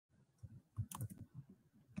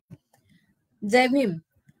जय भीम.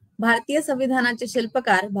 भारतीय संविधानाचे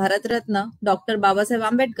शिल्पकार भारतरत्न डॉक्टर बाबासाहेब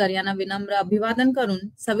आंबेडकर यांना विनम्र अभिवादन करून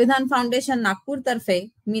संविधान फाउंडेशन नागपूर तर्फे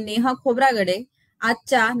मी नेहा खोब्रागडे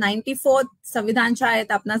आजच्या 94 संविधान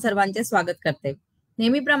शाळेत आपणा सर्वांचे स्वागत करते.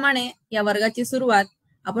 नेहमीप्रमाणे या वर्गाची सुरुवात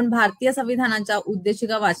आपण भारतीय संविधानाच्या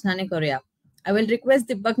उद्देशिका वाचनाने करूया. I will request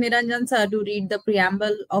Deepak Niranjan sir to read the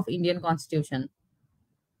preamble of Indian Constitution.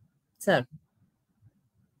 Sir.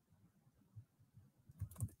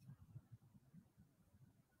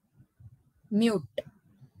 Mute.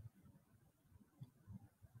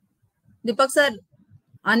 Deepak sir,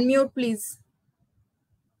 unmute please.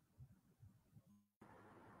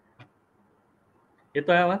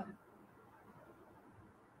 येतोय आवाज?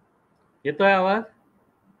 येतोय आवाज?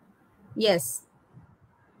 Yes.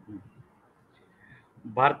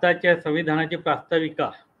 भारताच्या संविधानाची प्रास्ताविका.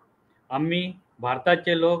 आम्ही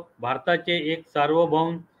भारताचे लोक भारताचे एक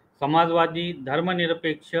सार्वभौम समाजवादी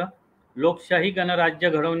धर्मनिरपेक्ष लोकशाही गणराज्य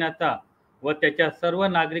घडवण्याचा व त्याच्या सर्व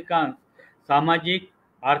नागरिकांस सामाजिक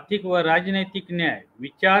आर्थिक व राजनैतिक न्याय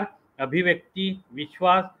विचार अभिव्यक्ती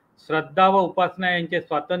विश्वास श्रद्धा व उपासना यांचे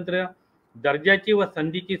स्वातंत्र्य दर्जाची व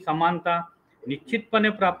संधीची समानता निश्चितपणे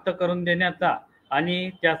प्राप्त करून देण्याचा आणि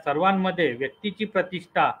त्या सर्वांमध्ये व्यक्तीची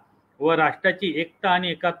प्रतिष्ठा व राष्ट्राची एकता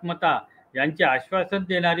आणि एकात्मता यांचे आश्वासन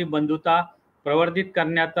देणारी बंधुता प्रवर्धित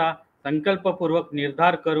करण्याचा संकल्पपूर्वक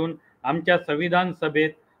निर्धार करून आमच्या संविधान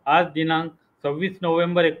सभेत आज दिनांक 26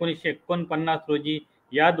 नोव्हेंबर 1949 रोजी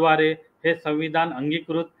याद्वारे हे संविधान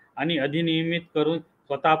अंगीकृत आणि अधिनियमित करून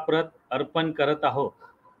स्वतः प्रत अर्पण करत आहोत.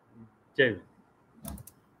 जय.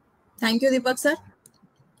 थँक्यू दीपक सर.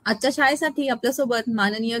 आजच्या शाळेसाठी आपल्यासोबत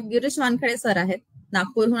माननीय गिरीश वानखडे सर आहेत.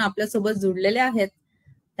 नागपूरहून आपल्यासोबत जुळलेले आहेत.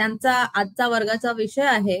 त्यांचा आजचा वर्गाचा विषय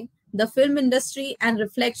आहे the film industry and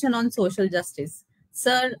reflection on social justice.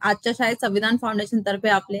 Sir, आजच्या शाळेत संविधान फाउंडेशन तर्फे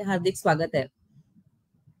आपले हार्दिक स्वागत आहे.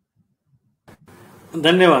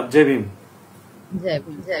 धन्यवाद. जय भीम. जय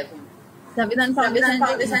भीम. जय भीम. संविधान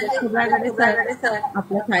फाउंडेशनचे खोब्रागडे सर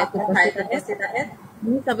आपल्या शाळेत उपस्थित आहेत.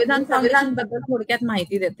 मी संविधान फाउंडेशन बद्दल थोडक्यात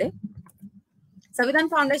माहिती देते. Sanvidhan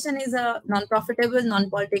Foundation is a non-profitable,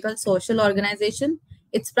 non-political social organization.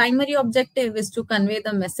 Its primary objective is to convey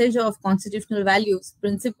the message of constitutional values,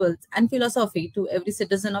 principles, and philosophy to every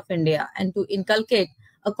citizen of India and to inculcate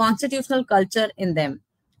a constitutional culture in them.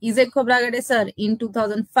 E.Z. Khobragade sir, in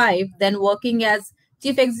 2005, then working as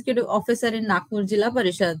Chief Executive Officer in Nagpur Jilla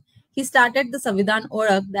Parishad, he started the Sanvidhan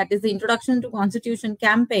Odak, that is the Introduction to Constitution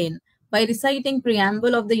campaign, by reciting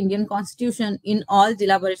preamble of the Indian Constitution in all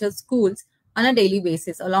Jilla Parishad schools on a daily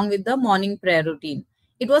basis, along with the morning prayer routine.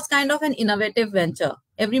 It was kind of an innovative venture.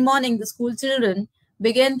 Every morning, the school children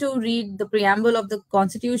began to read the preamble of the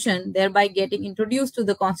Constitution, thereby getting introduced to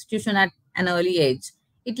the Constitution at an early age.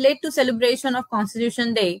 It led to celebration of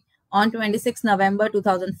Constitution Day on 26 November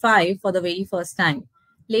 2005 for the very first time.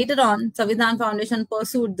 Later on, Sanvidhan Foundation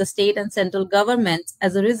pursued the state and central governments.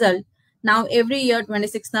 As a result, now every year,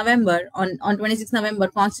 26 November, on 26 November,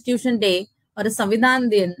 Constitution Day or a Sanvidhan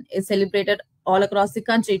Din is celebrated all across the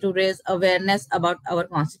country to raise awareness about our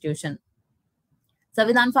constitution.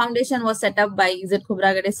 Sanvidhan Foundation was set up by E.Z.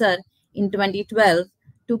 Khobragade sir in 2012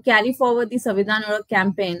 to carry forward the Sanvidhan Odak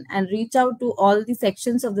campaign and reach out to all the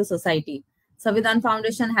sections of the society. Sanvidhan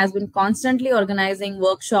Foundation has been constantly organizing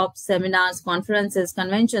workshops, seminars, conferences,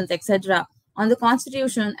 conventions, etc. on the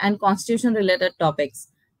constitution and constitution-related topics.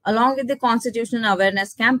 Along with the Constitution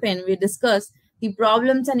Awareness campaign, we discuss the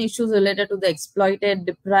problems and issues related to the exploited,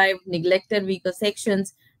 deprived, neglected weaker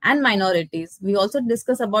sections and minorities. We also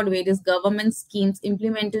discuss about various government schemes,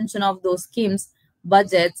 implementation of those schemes,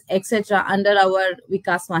 budgets, etc. under our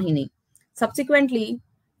Vikas Wahini. Subsequently,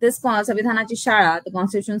 this Sanvidhanachi Shala, the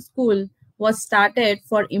Constitution School, was started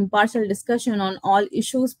for impartial discussion on all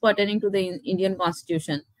issues pertaining to the Indian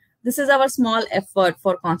Constitution. This is our small effort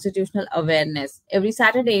for constitutional awareness. Every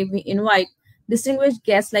Saturday, we invite distinguished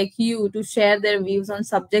guests like you to share their views on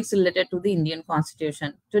subjects related to the Indian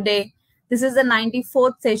Constitution. Today, this is the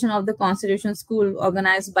 94th session of the Constitution School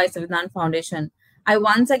organized by Sanvidhan Foundation. I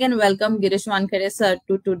once again welcome Girish Wankhede sir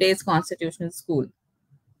to today's Constitutional School.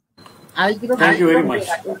 I will give Thank you very much.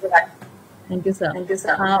 Thank you, sir. Thank you,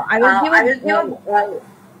 sir. I will give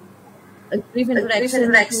a brief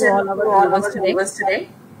introduction to all our viewers today.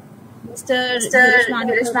 Mr. Girish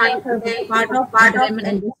Wankhede is part of entertainment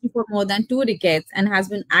industry for more than 2 decades and has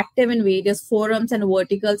been active in various forums and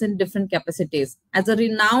verticals in different capacities. As a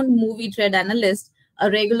renowned movie trade analyst,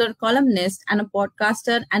 a regular columnist, and a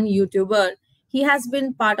podcaster and YouTuber, he has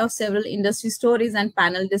been part of several industry stories and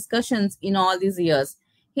panel discussions in all these years.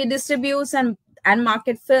 He distributes and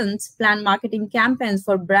market films, plan marketing campaigns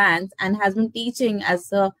for brands, and has been teaching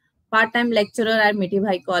as a part-time lecturer at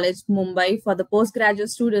Mithibai College, Mumbai, for the postgraduate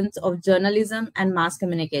students of journalism and mass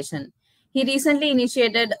communication. He recently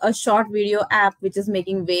initiated a short video app which is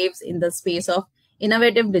making waves in the space of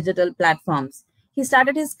innovative digital platforms. He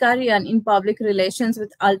started his career in public relations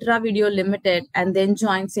with Ultra Video Limited and then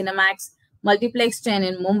joined Cinemax multiplex chain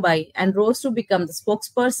in Mumbai and rose to become the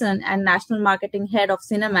spokesperson and national marketing head of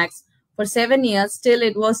Cinemax for 7 years till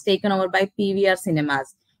it was taken over by PVR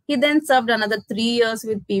Cinemas. He then served another 3 years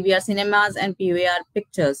with PVR Cinemas and PVR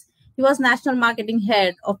Pictures. He was national marketing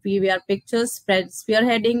head of PVR Pictures,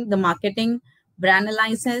 spearheading the marketing, brand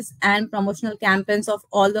alliances, and promotional campaigns of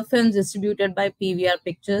all the films distributed by PVR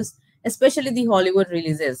Pictures, especially the Hollywood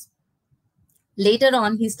releases. Later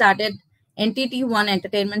on, he started NTT1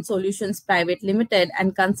 Entertainment Solutions Private Limited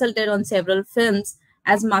and consulted on several films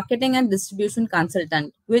as marketing and distribution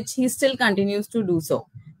consultant, which he still continues to do so.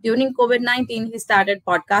 During COVID-19, he started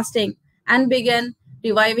podcasting and began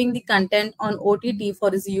reviving the content on OTT for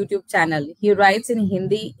his YouTube channel. He writes in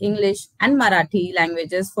Hindi, English, and Marathi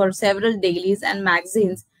languages for several dailies and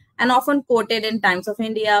magazines and often quoted in Times of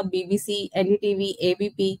India, BBC, NDTV,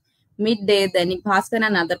 ABP, Midday, Dainik Bhaskar,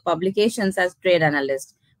 and other publications as trade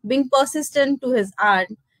analyst. Being persistent to his art,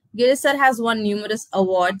 Girish sir has won numerous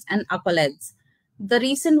awards and accolades. The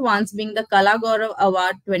recent ones being the Kala Gaurav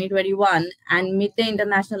Award 2021 and Midday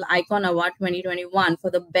International Icon Award 2021 for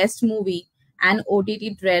the Best Movie and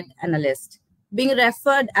OTT Trade Analyst. Being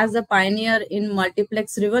referred as the pioneer in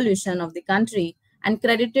multiplex revolution of the country and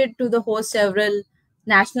credited to the host several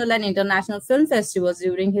national and international film festivals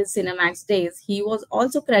during his Cinemax days, he was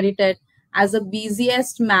also credited as the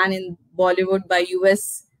busiest man in Bollywood by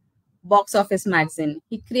US Box Office magazine.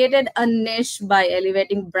 He created a niche by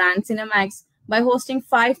elevating brand Cinemax by hosting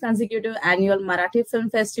 5 consecutive annual Marathi film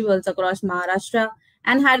festivals across Maharashtra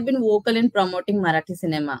and had been vocal in promoting Marathi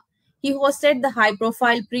cinema. He hosted the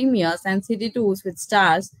high-profile premieres and city tours with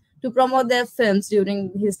stars to promote their films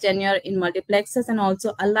during his tenure in multiplexes and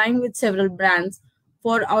also aligned with several brands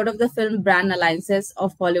for out-of-the-film brand alliances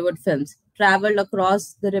of Hollywood films, traveled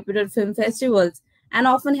across the reputed film festivals, and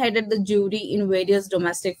often headed the jury in various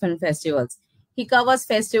domestic film festivals. He covers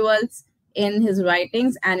festivals in his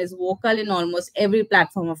writings and is vocal in almost every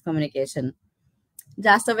platform of communication.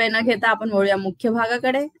 जास्त वेळ न घेता आपण वळूया मुख्य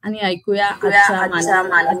भागाकडे आणि ऐकूया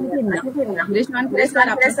Girish मानकरे sir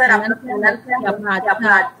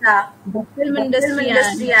film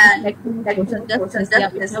industry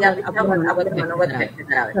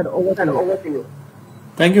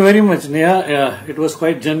Thank you very much, Neha. It was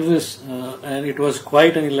quite generous and it was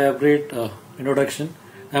quite an elaborate introduction.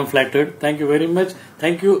 I am flattered. Thank you very much.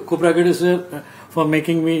 Thank you, Khobragade sir, for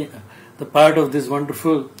making me the part of this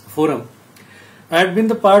wonderful forum. I had been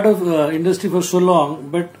the part of industry for so long,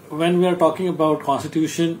 but when we are talking about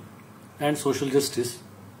constitution and social justice,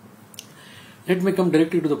 let me come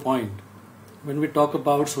directly to the point. When we talk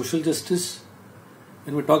about social justice,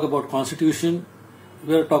 when we talk about constitution,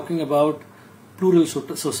 we are talking about plural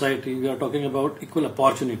society, we are talking about equal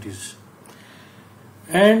opportunities.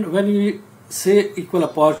 And when we say equal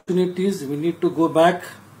opportunities, we need to go back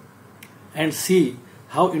and see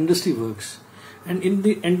how industry works. And in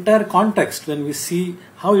the entire context, when we see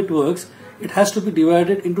how it works, it has to be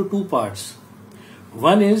divided into 2 parts.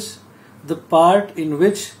 One is the part in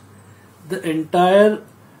which the entire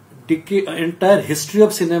history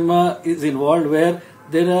of cinema is involved, where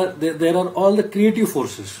there are all the creative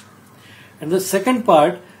forces. And the second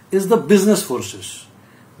part is the business forces.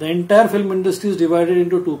 The entire film industry is divided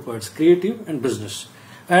into 2 parts, creative and business.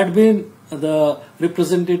 I had been the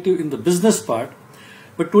representative in the business part,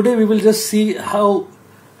 but today we will just see how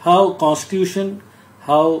constitution,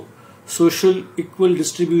 how social equal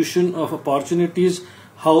distribution of opportunities,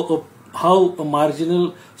 how a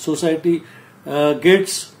marginal society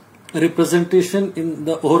gets representation in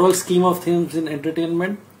the overall scheme of things in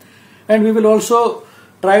entertainment. And we will also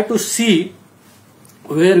try to see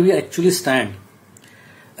where we actually stand.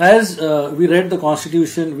 As we read the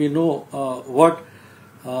constitution, we know what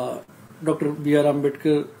Dr. B.R.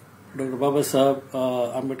 Ambedkar, Dr. Baba Saheb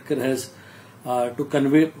Ambedkar has to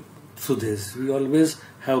convey through this. We always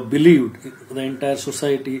have believed, the entire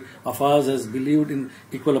society of ours has believed in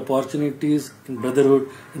equal opportunities, in brotherhood,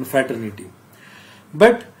 in fraternity.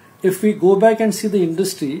 But if we go back and see the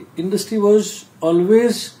industry was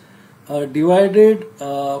always divided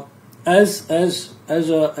as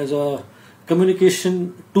a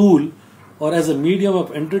communication tool or as a medium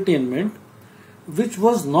of entertainment, which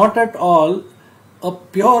was not at all a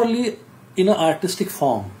purely in an artistic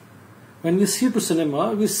form. When we see to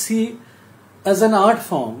cinema, we see as an art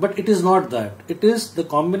form, but it is not that. It is the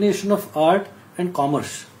combination of art and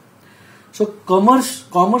commerce. So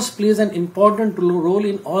commerce plays an important role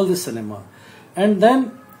in all this cinema. And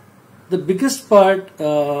then the biggest part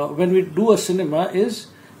when we do a cinema is,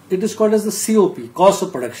 it is called as the COP, cost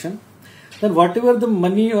of production. Then whatever the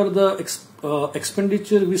money or the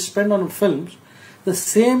expenditure we spend on films, the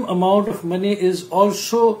same amount of money is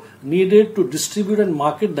also needed to distribute and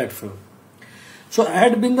market that film. So I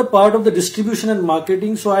had been the part of the distribution and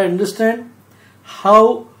marketing, so I understand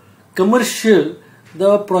how commercial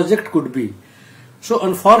the project could be. So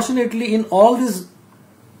unfortunately, in all these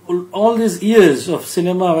years of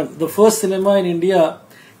cinema, the first cinema in India,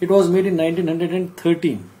 it was made in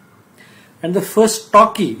 1913, and the first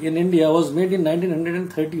talkie in India was made in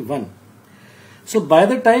 1931. So by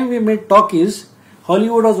the time we made talkies,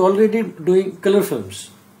 Hollywood was already doing color films.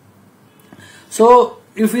 So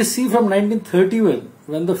if we see from 1931,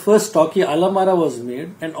 when the first talkie Alamara was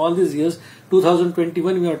made, and all these years,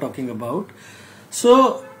 2021 we are talking about.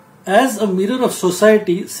 So as a mirror of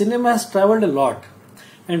society, cinema has traveled a lot,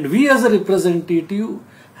 and we as a representative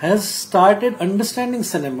has started understanding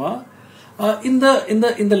cinema in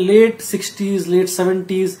the late 60s, late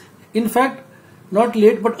 70s. In fact, not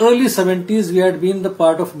late but early 70s, we had been the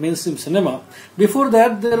part of mainstream cinema. Before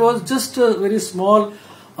that, there was just very small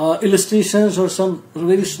illustrations or some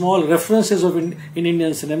very small references of in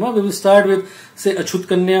Indian cinema. We will start with, say, Achut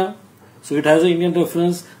Kanya. So it has an Indian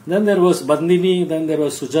reference. Then there was Bandini. Then there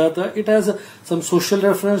was Sujata. It has some social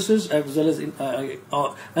references as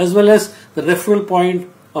well as the referral point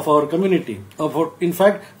of our community, in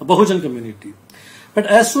fact, a Bahujan community. But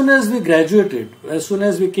as soon as we graduated, as soon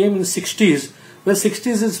as we came in 60s, well,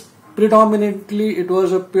 60s is predominantly, it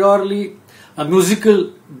was a purely a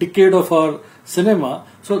musical decade of our cinema.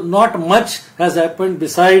 So not much has happened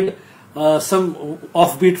beside some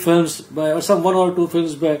offbeat films or some one or two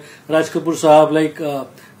films by Raj Kapoor Sahab, like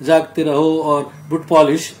Jaagte Raho or Boot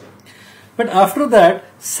Polish. But after that,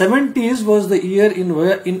 70s was the year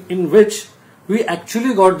in which we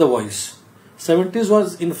actually got the voice. 70s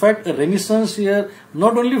was in fact a renaissance year,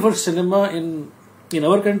 not only for cinema in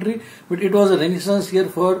our country, but it was a renaissance year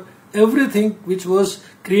for everything which was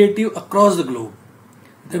creative across the globe.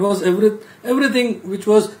 There was everything which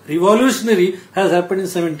was revolutionary has happened in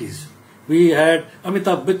 70s. We had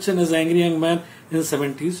Amitabh Bachchan as an angry young man in the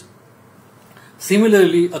 70s.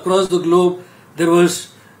 Similarly, across the globe, there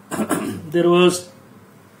was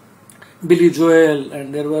Billy Joel,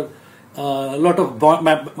 and there were a lot of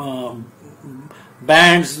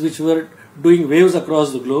bands which were doing waves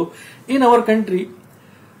across the globe. In our country,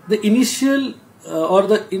 the initial all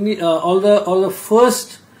the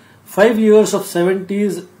first 5 years of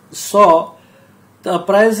 70s saw the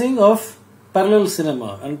uprising of parallel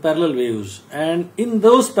cinema and parallel waves. And in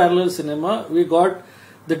those parallel cinema, we got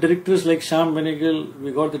the directors like Shyam Benegal,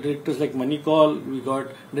 we got the directors like Manikal, we got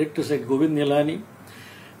directors like Govind Nihalani.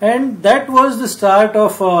 And that was the start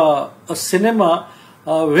of a cinema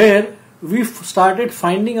where we started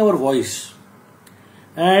finding our voice.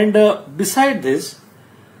 And beside this,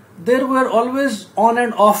 there were always on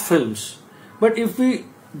and off films. But if we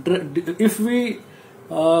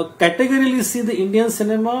categorically see the Indian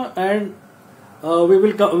cinema, and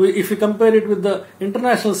if we compare it with the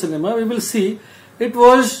international cinema, we will see it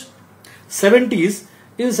was 70s.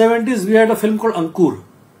 In 70s, we had a film called Ankur.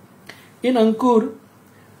 In Ankur,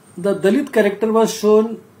 the Dalit character was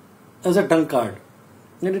shown as a drunkard,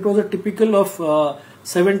 and it was a typical of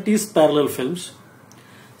 70s parallel films.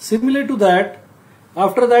 Similar to that,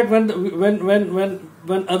 after that,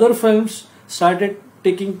 when other films started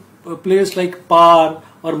taking place like Par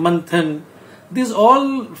or Manthan, these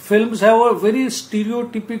all films have a very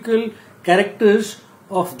stereotypical characters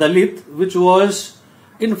of Dalit, which was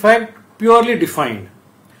in fact purely defined.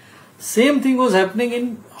 Same thing was happening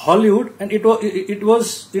in Hollywood, and it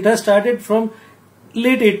has started from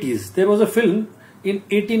late 80s. There was a film in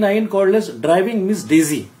 89 called as Driving Miss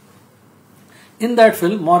Daisy. In that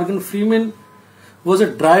film, Morgan Freeman was a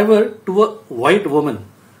driver to a white woman.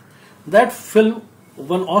 That film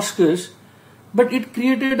won Oscars, but it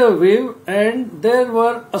created a wave, and there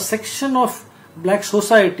were a section of black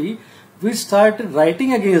society which started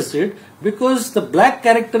writing against it because the black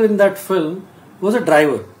character in that film was a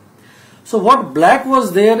driver. So what black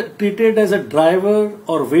was there treated as a driver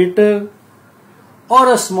or waiter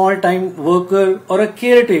or a small time worker or a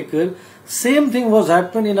caretaker, same thing was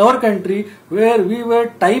happening in our country, where we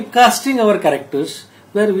were typecasting our characters,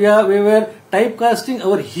 where we were typecasting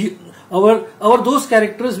our those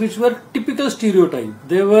characters which were typical stereotype.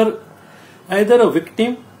 They were either a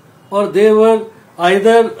victim, or they were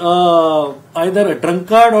either a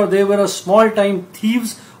drunkard, or they were a small time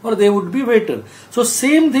thieves, or they would be waiter. So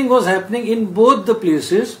same thing was happening in both the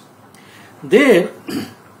places. There,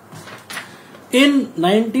 in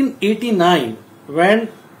 1989, when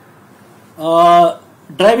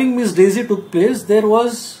Driving Miss Daisy took place, there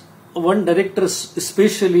was one director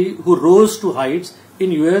especially who rose to heights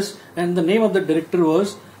in US, and the name of the director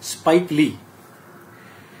was Spike Lee.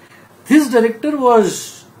 This director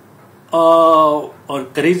was a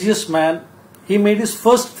courageous man. He made his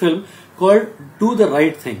first film called Do the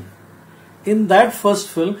Right Thing. In that first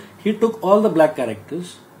film, he took all the black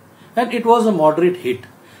characters, and it was a moderate hit.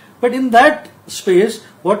 But in that space,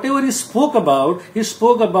 whatever he spoke about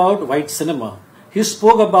white cinema. He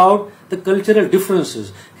spoke about the cultural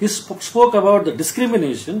differences. He spoke about the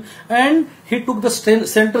discrimination, and he took the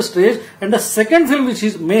center stage. And the second film which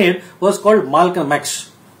he made was called Malcolm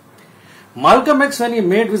X. Malcolm X, when he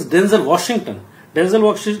made with Denzel Washington. Denzel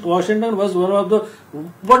Washington was one of the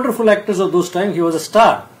wonderful actors of those times. He was a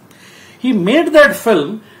star. He made that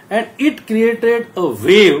film, and it created a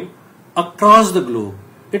wave across the globe.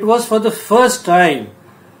 It was for the first time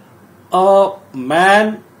a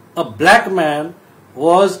black man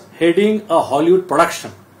was heading a Hollywood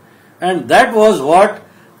production, and that was what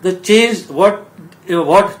changed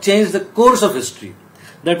the course of history.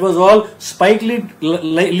 That was all Spike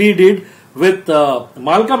Lee did with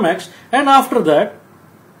Malcolm X, and after that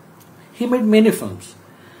he made many films.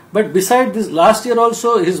 But beside this, last year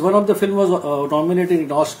also one of the film was nominated in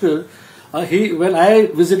Oscar. When I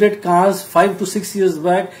visited Cannes 5 to 6 years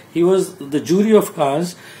back, he was the jury of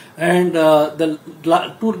Cannes. And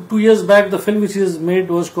two years back, the film which he has made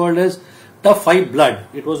was called as Tough White Blood.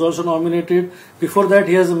 It was also nominated. Before that,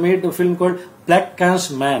 he has made a film called Black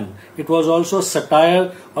Can's Man. It was also a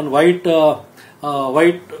satire on white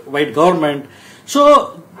government.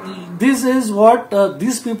 So this is what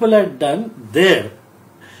these people had done there.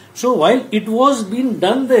 So while it was being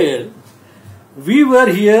done there, we were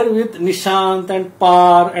here with Nishant and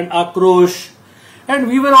Par and Akrosh, and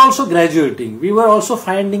we were also graduating. We were also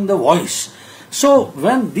finding the voice. So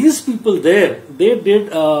when these people there, they did,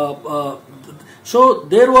 so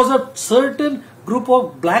there was a certain group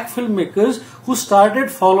of black filmmakers who started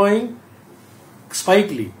following Spike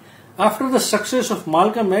Lee. After the success of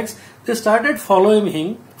Malcolm X, they started following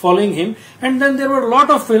him, and then there were a lot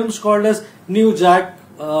of films called as New Jack.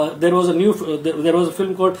 There was a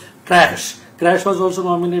film called Crash. Crash was also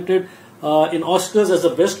nominated in Oscars as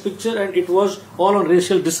the best picture, and it was all on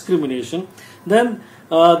racial discrimination. Then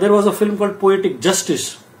there was a film called Poetic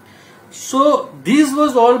Justice. So these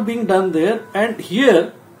was all being done there, and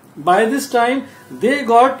here by this time they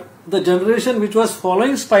got the generation which was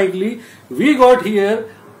following Spike Lee. We got here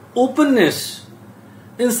openness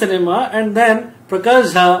in cinema, and then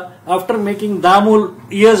Prakash Jha, after making Damul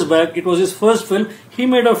years back, it was his first film, he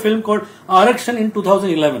made a film called Arakshan in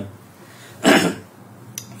 2011.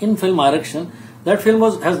 In film Arakshan, that film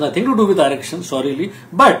has nothing to do with Arakshan, sorryly,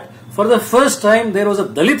 but for the first time there was a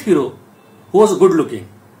Dalit hero who was good looking.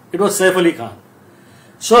 It was Saif Ali Khan.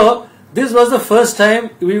 So this was the first time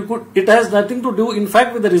it has nothing to do in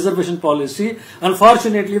fact with the reservation policy.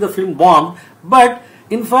 Unfortunately the film bombed, but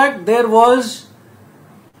in fact there was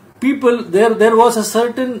there was a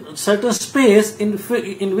certain space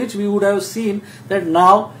in which we would have seen that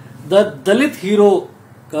now the Dalit hero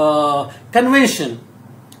convention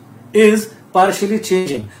is partially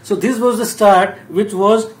changing. So this was the start, which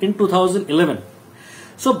was in 2011.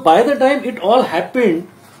 So by the time it all happened,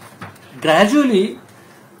 gradually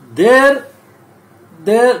the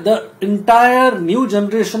entire new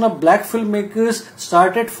generation of black filmmakers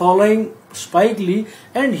started following Spike Lee,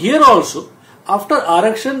 and here also after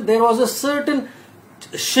Arakshan there was a certain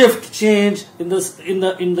change in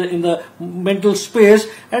the mental space,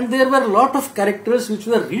 and there were a lot of characters which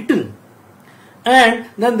were written. And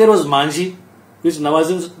then there was Manji, which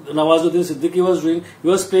Nawazuddin Siddiqui was doing. He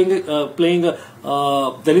was playing a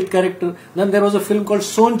Dalit character. Then there was a film called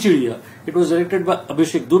Son Chidiya. It was directed by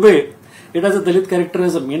Abhishek Dubey. It has a Dalit character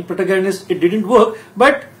as a main protagonist. It didn't work.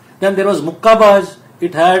 But then there was Mukkabaj.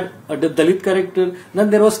 It had a Dalit character. Then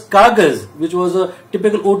there was Kagaz, which was a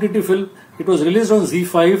typical OTT film. It was released on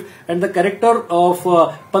Z5, and the character of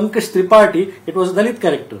Pankaj Tripathi, it was a Dalit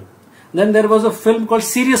character. Then there was a film called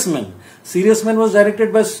Serious Men. Serious Men was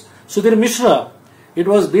directed by Sudhir Mishra. It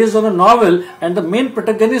was based on a novel, and the main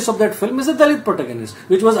protagonist of that film is a Dalit protagonist,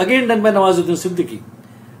 which was again done by Nawazuddin Siddiqui.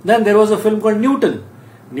 Then there was a film called Newton.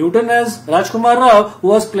 Newton as Rajkumar Rao, who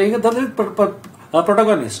was playing a Dalit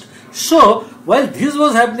protagonist. So while this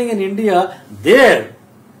was happening in India,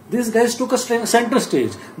 these guys took a center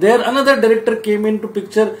stage. There another director came into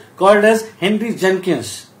picture called as Henry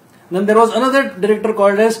Jenkins. Then there was another director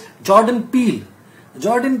called as Jordan Peele.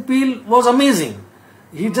 Jordan Peele was amazing.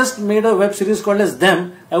 He just made a web series called as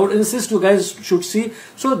Them. I would insist you guys should see.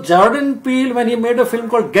 So Jordan Peele, when he made a film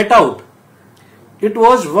called Get Out, it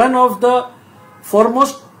was one of the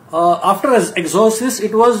foremost, after Exorcist,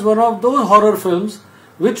 it was one of those horror films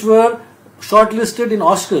which were shortlisted in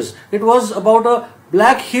Oscars. It was about a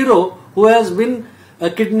black hero who has been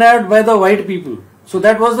kidnapped by the white people. So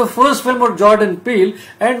that was the first film of Jordan Peele,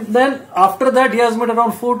 and then after that he has made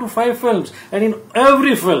around 4 to 5 films, and in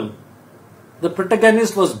every film the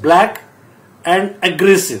protagonist was black and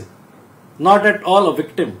aggressive, not at all a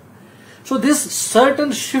victim. So this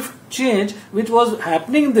certain shift change which was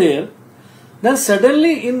happening there, then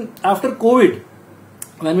suddenly after COVID,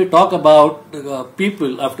 when we talk about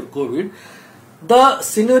people after COVID, the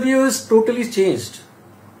scenario is totally changed.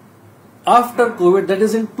 After COVID, that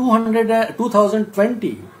is in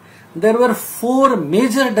 2020, there were 4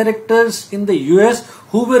 major directors in the US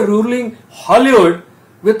who were ruling Hollywood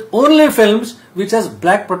with only films which has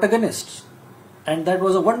black protagonists. And that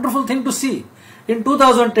was a wonderful thing to see. In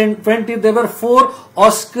 2020, there were 4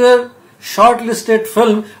 Oscar shortlisted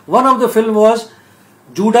films. One of the film was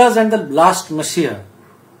Judas and the Last Messiah.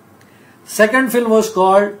 Second film was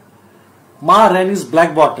called Ma Rainey's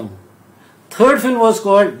Black Bottom. Third film was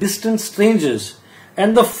called Distant Strangers.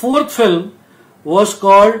 And the fourth film was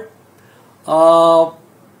called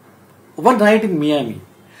One Night in Miami.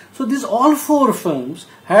 So these all 4 films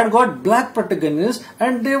had got black protagonists,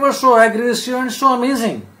 and they were so aggressive and so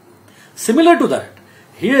amazing. Similar to that,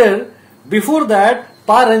 here, before that,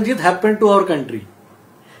 Pa Ranjit happened to our country.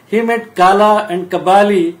 He made Kala and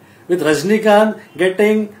Kabali with Rajnikant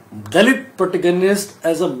getting Dalit protagonist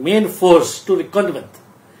as a main force to reckon with.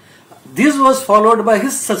 This was followed by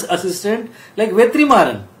his assistant like Vetri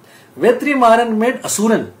Maran. Vetri Maran made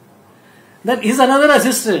Asuran. Then his another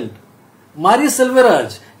assistant, Mari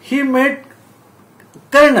Selvaraj, he made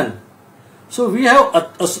Karnan. So we have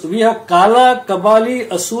Kala, Kabali,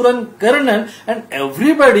 Asuran, Karnan, and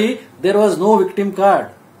everybody, there was no victim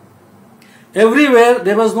card. Everywhere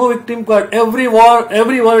there was no victim card.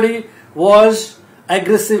 Everybody was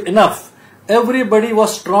aggressive enough. Everybody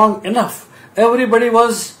was strong enough. Everybody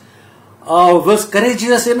was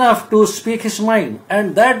courageous enough to speak his mind,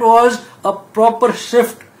 and that was a proper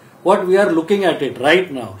shift. What we are looking at it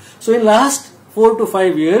right now. So in last 4 to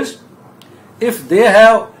 5 years, if they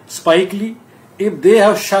have Spike Lee, if they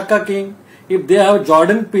have Shaka King, if they have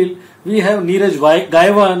Jordan Peele, we have Neeraj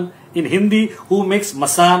Gaiwan in Hindi who makes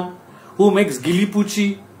Masan, who makes Gili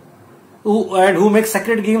Pucci, who makes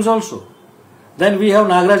Sacred Games also. Then we have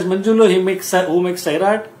Nagaraj Manjulo, who makes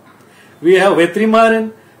Sairat. We have Vetri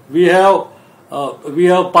Maran, we have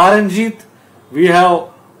Paranjit, we have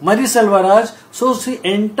Mari Selvaraj. So the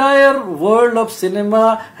entire world of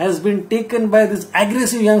cinema has been taken by these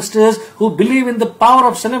aggressive youngsters who believe in the power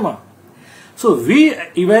of cinema. So we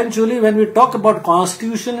eventually, when we talk about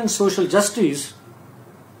constitution and social justice,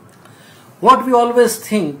 what we always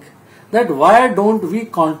think that why don't we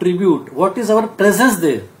contribute? What is our presence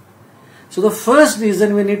there? So the first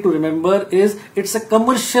reason we need to remember is it's a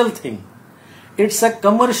commercial thing. It's a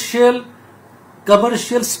commercial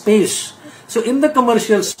space. So in the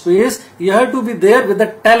commercial space, you have to be there with the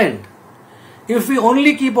talent. If we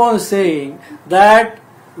only keep on saying that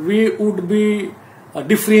we would be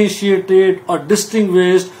differentiated or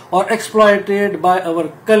distinguished or exploited by our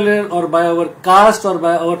color or by our caste or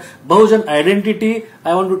by our Bahujan identity,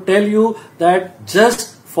 I want to tell you that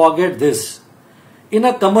just forget this. In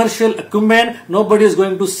a commercial acumen, nobody is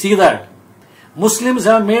going to see that. Muslims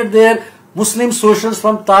have made their Muslim socials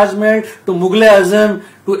from Taj Mahal to Mughal Azam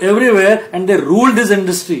to everywhere, and they ruled this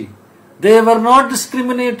industry. They were not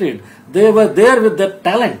discriminated. They were there with their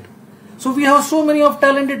talent. So we have so many of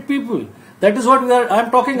talented people. That is what I am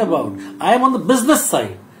talking about. I am on the business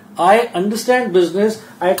side. I understand business.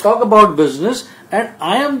 I talk about business, and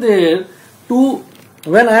I am there to.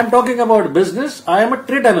 When I am talking about business, I am a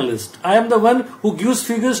trade analyst. I am the one who gives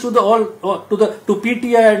figures to to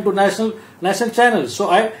PTI and to national channels. So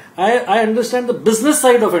I understand the business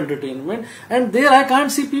side of entertainment, and there I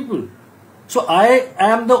can't see people. So I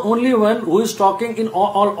am the only one who is talking in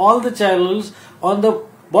all the channels on the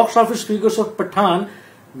box office figures of Pathan,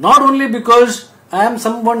 not only because I am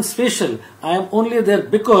someone special. I am only there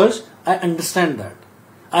because I understand that.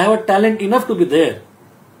 I have a talent enough to be there.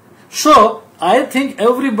 So I think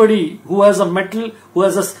everybody who has a metal, who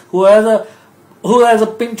has a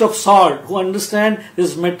pinch of salt, who understands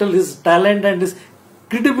his metal, his talent and his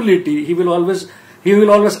credibility, he will always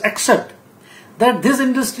accept that this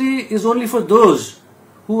industry is only for those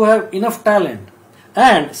who have enough talent.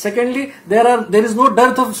 And secondly, there is no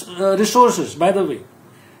dearth of resources. By the way,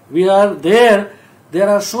 we are there. There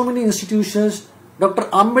are so many institutions Dr.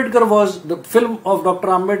 Ambedkar was, the film of Dr.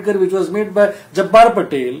 Ambedkar which was made by Jabbar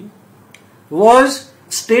Patel was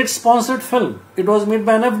state sponsored film. It was made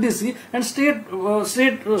by an FDC and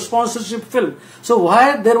state sponsorship film. So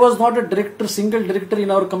why there was not a director, single director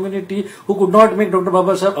in our community who could not make Dr.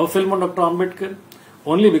 Baba Saheb a film on Dr. Ambedkar?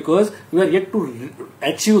 Only because we are yet to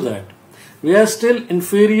achieve that. We are still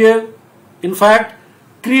inferior, in fact,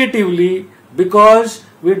 creatively, because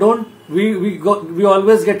we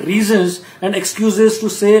always get reasons and excuses to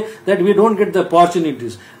say that we don't get the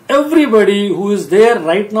opportunities. Everybody who is there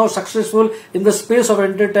right now successful in the space of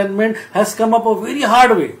entertainment has come up a very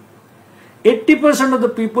hard way. 80% of the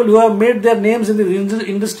people who have made their names in the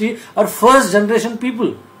industry are first generation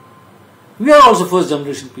people. We are also first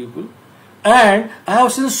generation people. And I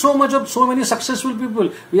have seen so many successful people.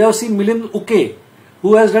 We have seen Milind Uke,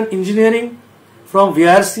 who has done engineering from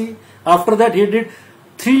VRC. After that, he did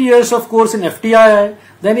 3 years of course in FTII.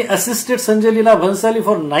 Then he assisted Sanjay Leela Bhansali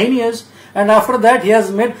for 9 years. And after that, he has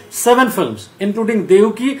made 7 films, including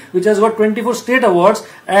Devki, which has got 24 state awards,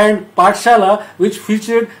 and Shala, which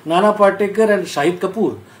featured Nana Patekar and Shahid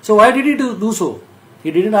Kapoor. So why did he do so? He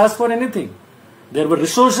didn't ask for anything. There were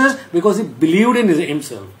resources because he believed in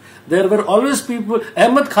himself. There were always people.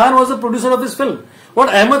 Ahmed Khan was the producer of this film.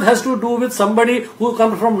 What Ahmed has to do with somebody who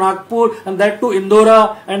comes from Nagpur, and that too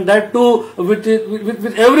Indora, and that too with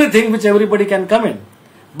everything which everybody can come in.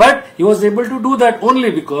 But he was able to do that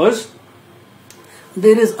only because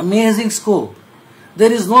there is amazing scope.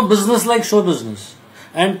 There is no business like show business.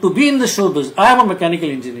 And to be in the show business, I am a mechanical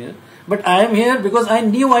engineer, but I am here because I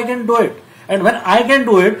knew I can do it. And when I can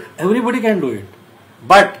do it, everybody can do it.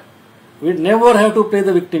 But we never have to play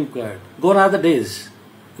the victim card. Gone are the days.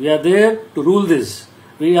 We are there to rule this.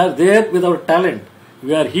 We are there with our talent.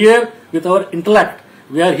 We are here with our intellect.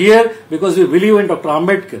 We are here because we believe in Dr.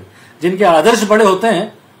 Ambedkar. जिनके आदर्श बड़े होते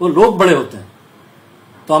हैं, वो लोग बड़े होते हैं.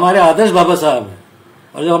 तो हमारे आदर्श बाबा साहब हैं.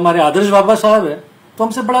 और जब हमारे आदर्श बाबा साहब है, तो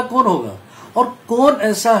हमसे बड़ा कौन होगा? और कौन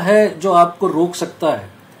ऐसा है जो आपको रोक सकता है?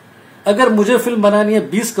 अगर मुझे फिल्म बनानी है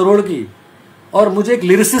 20 करोड़ की और मुझे एक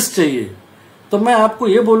लिरिसिस्ट चाहिए, तो मैं आपको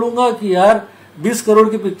ये बोलूंगा कि यार 20 करोड़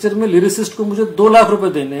की पिक्चर में लिरिसिस्ट को मुझे 2 लाख रुपए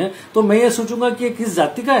देने हैं, तो मैं ये सोचूंगा कि ये किस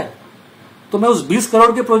जाति का है, तो मैं उस 20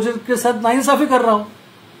 करोड़ के प्रोजेक्ट के साथ नाइंसाफी कर रहा हूं.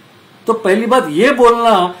 तो पहली बात ये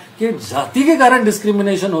बोलना कि जाति के कारण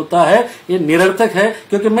डिस्क्रिमिनेशन होता है, ये निरर्थक है,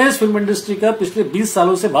 क्योंकि मैं इस फिल्म इंडस्ट्री का पिछले 20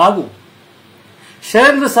 सालों से भाग हूं.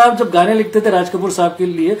 शैलेंद्र साहब जब गाने लिखते थे राज कपूर साहब के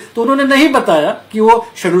लिए, तो उन्होंने नहीं बताया कि वो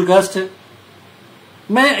शेड्यूल कास्ट है.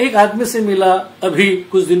 मैं एक आदमी से मिला अभी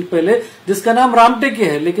कुछ दिन पहले जिसका नाम रामटेके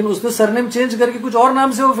है, लेकिन उसने सरनेम चेंज करके कुछ और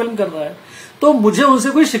नाम से वो फिल्म कर रहा है. तो मुझे उनसे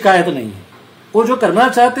कोई शिकायत नहीं है. वो जो करना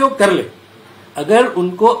चाहते हो कर ले. अगर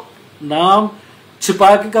उनको नाम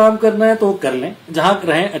छिपा के काम करना है तो वो कर लें, जहां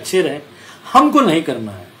रहें अच्छे रहें. हमको नहीं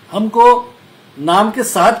करना है, हमको नाम के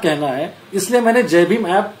साथ कहना है. इसलिए मैंने जय भीम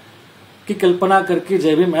ऐप की कल्पना करके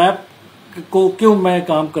जय भीम ऐप को क्यों मैं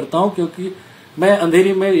काम करता हूं, क्योंकि मैं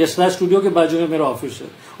अंधेरी में यशराज स्टूडियो के बाजू में मेरा ऑफिस है,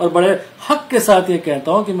 और बड़े हक के साथ ये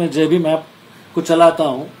कहता हूं कि मैं जय भीम ऐप को चलाता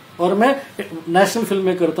हूं, और मैं नेशनल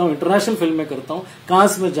फिल्में करता हूं, इंटरनेशनल फिल्में करता हूं,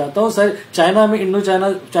 कांस में जाता हूं, चाइना में इंडो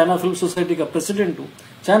चाइना फिल्म सोसाइटी का प्रेसिडेंट हूं,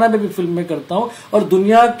 चाइना में भी फिल्में करता हूं, और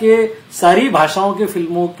दुनिया के सारी भाषाओं के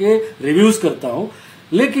फिल्मों के रिव्यूज करता हूं.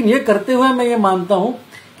 लेकिन ये करते हुए मैं ये मानता हूं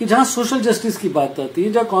कि जहां सोशल जस्टिस की बात आती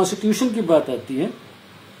है, जहां कॉन्स्टिट्यूशन की बात आती है,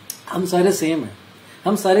 हम सारे सेम हैं,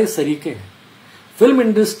 हम सारे सरीके हैं. फिल्म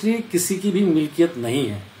इंडस्ट्री किसी की भी मिल्कियत नहीं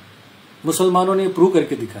है. मुसलमानों ने प्रूव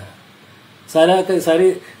करके दिखाया.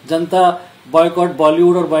 सारी जनता बॉयकॉट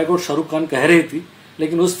बॉलीवुड और बॉयकॉट शाहरुख खान कह रही थी,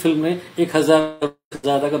 लेकिन उस फिल्म ने 1000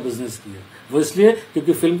 ज्यादा का बिजनेस किया. वो इसलिए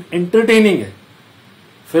क्योंकि फिल्म एंटरटेनिंग है.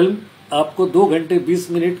 फिल्म आपको 2 घंटे 20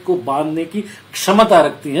 मिनट को बांधने की क्षमता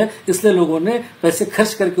रखती है, इसलिए लोगों ने पैसे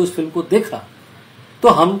खर्च करके उस फिल्म को देखा. तो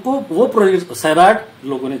हमको वो प्रोजेक्ट सैराट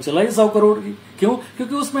लोगों ने चलाई 100 करोड़ की. क्यों?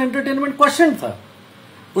 क्योंकि उसमें एंटरटेनमेंट क्वेश्चन था,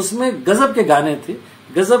 उसमें गजब के गाने थे,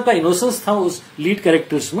 गजब का इनोसेंस था उस लीड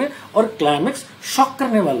कैरेक्टर्स में, और क्लाइमेक्स शॉक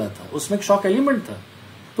करने वाला था, उसमें एक शॉक एलिमेंट था.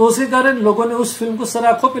 तो उसी कारण लोगों ने उस फिल्म को सर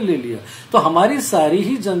आंखों पे ले लिया. तो हमारी सारी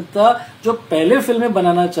ही जनता जो पहले फिल्में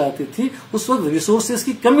बनाना चाहती थी, उस वक्त रिसोर्सेज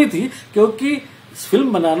की कमी थी, क्योंकि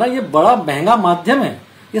फिल्म बनाना ये बड़ा महंगा माध्यम है,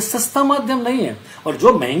 ये सस्ता माध्यम नहीं है. और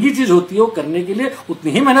जो महंगी चीज होती है वो करने के लिए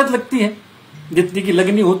उतनी ही मेहनत लगती है जितनी की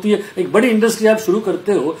लगनी होती है. एक बड़ी इंडस्ट्री आप शुरू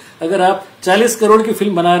करते हो, अगर आप 40 करोड़ की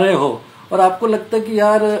फिल्म बना रहे हो और आपको लगता है कि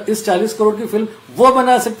यार इस 40 करोड़ की फिल्म वो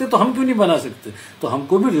बना सकते, तो हम क्यों नहीं बना सकते? तो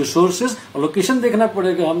हमको भी रिसोर्सेज और लोकेशन देखना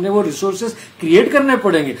पड़ेगा, हमने वो रिसोर्सेज क्रिएट करने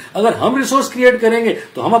पड़ेंगे. अगर हम रिसोर्स क्रिएट करेंगे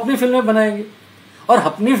तो हम अपनी फिल्में बनाएंगे, और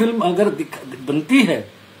अपनी फिल्म अगर बनती है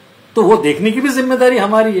तो वो देखने की भी जिम्मेदारी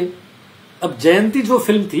हमारी है. अब जयंती जो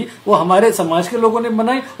फिल्म थी वो हमारे समाज के लोगों ने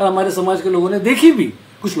बनाई और हमारे समाज के लोगों ने देखी भी,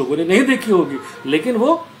 कुछ लोगों ने नहीं देखी होगी, लेकिन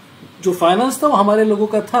वो जो फाइनेंस था वो हमारे लोगों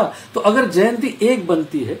का था। तो अगर जयंती एक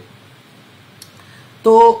बनती है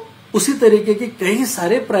तो उसी तरीके के कई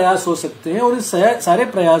सारे प्रयास हो सकते हैं, और इस सारे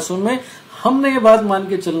प्रयासों में हमने ये बात मान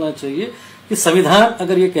के चलना चाहिए कि संविधान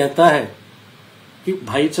अगर ये कहता है कि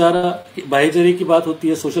भाईचारे की बात होती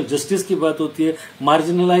है, सोशल जस्टिस की बात होती है,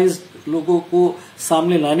 मार्जिनलाइज्ड लोगों को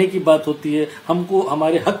सामने लाने की बात होती है, हमको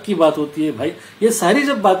हमारे हक की बात होती है, भाई ये सारी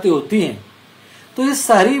जब बातें होती हैं तो ये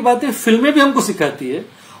सारी बातें फिल्में भी हमको सिखाती है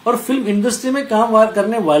और फिल्म इंडस्ट्री में काम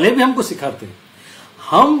करने वाले भी हमको सिखाते हैं।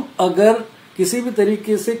 हम अगर किसी भी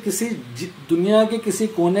तरीके से किसी दुनिया के किसी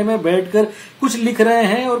कोने में बैठकर कुछ लिख रहे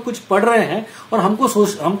हैं और कुछ पढ़ रहे हैं और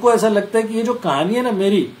हमको ऐसा लगता है कि ये जो कहानी है ना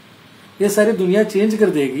मेरी, ये सारी दुनिया चेंज कर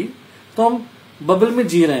देगी, तो हम बबल में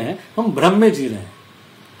जी रहे हैं, हम भ्रम में जी रहे हैं।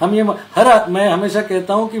 मैं हमेशा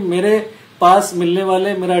कहता हूं कि मेरे पास मिलने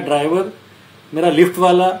वाले मेरा ड्राइवर, मेरा लिफ्ट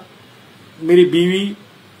वाला, मेरी बीवी,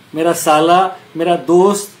 मेरा साला, मेरा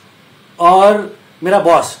दोस्त और मेरा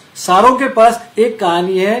बॉस, सारों के पास एक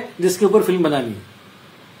कहानी है जिसके ऊपर फिल्म बनानी है,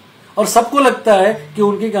 और सबको लगता है कि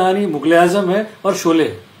उनकी कहानी मुगल आजम है और शोले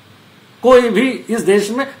है। कोई भी इस देश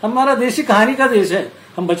में, हमारा देश ही कहानी का देश है,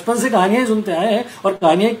 हम बचपन से कहानियां सुनते आए हैं और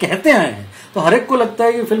कहानियां कहते आए हैं, तो हर एक को लगता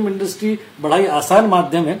है कि फिल्म इंडस्ट्री बड़ा ही आसान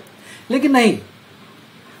माध्यम है, लेकिन नहीं,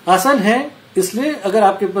 आसान है इसलिए अगर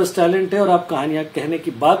आपके पास टैलेंट है और आप कहानियां कहने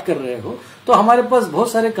की बात कर रहे हो, तो हमारे पास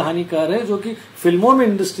बहुत सारे कहानीकार हैं जो कि फिल्म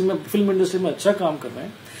इंडस्ट्री में अच्छा काम कर रहे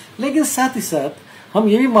हैं। लेकिन साथ ही साथ हम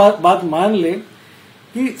ये भी बात मान लें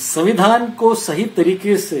कि संविधान को सही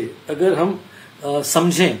तरीके से अगर हम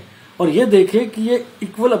समझें और ये देखें कि ये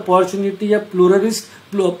इक्वल अपॉर्चुनिटी या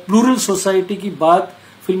प्लूरल सोसाइटी की बात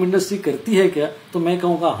फिल्म इंडस्ट्री करती है क्या, तो मैं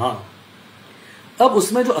कहूंगा हाँ। अब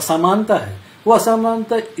उसमें जो असमानता है वो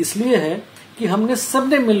असमानता इसलिए है कि हमने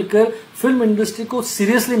सबने मिलकर फिल्म इंडस्ट्री को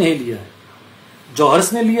सीरियसली नहीं लिया है।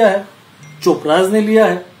 जौहर्स ने लिया है, चोपड़ाज ने लिया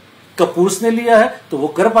है, कपूर्स ने लिया है, तो वो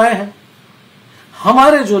कर पाए हैं।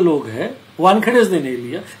 हमारे जो लोग हैं वानखेड़े ने नहीं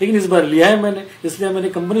लिया, लेकिन इस बार लिया है मैंने, इसलिए मैंने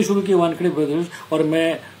कंपनी शुरू की वानखेड़े ब्रदर्स और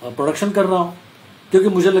मैं प्रोडक्शन कर रहा हूं, क्योंकि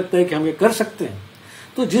मुझे लगता है कि हम ये कर सकते हैं।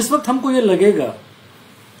 तो जिस वक्त हमको ये लगेगा,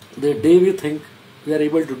 the day we think we are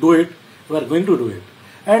able to do it, we are going to do it,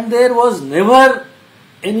 and there was never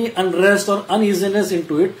any unrest or uneasiness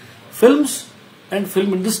into it. Films and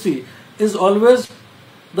film industry is always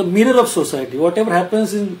the mirror of society. Whatever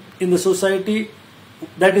happens in the society,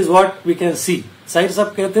 that is what we can see. Sahir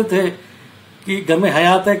साहब कहते थे कि गमे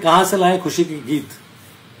हयात है कहां से लाए खुशी के गीत,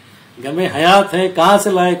 गमे हयात है कहां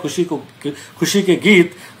से लाए खुशी के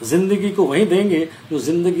गीत, जिंदगी को वही देंगे जो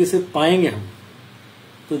जिंदगी से पाएंगे हम।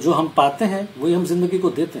 तो जो हम पाते हैं वही हम जिंदगी को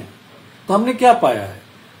देते हैं। तो हमने क्या पाया है?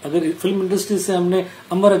 अगर फिल्म इंडस्ट्री से हमने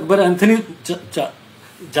अमर अकबर एंथनी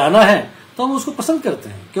जाना है तो हम उसको पसंद करते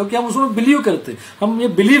हैं, क्योंकि हम उसमें बिलीव करते हैं। हम ये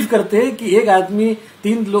बिलीव करते हैं कि एक आदमी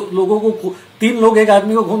तीन लोग एक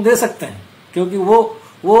आदमी को खून दे सकते हैं, क्योंकि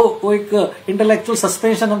वो एक इंटेलेक्चुअल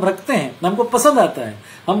सस्पेंशन हम रखते हैं, हमको पसंद आता है।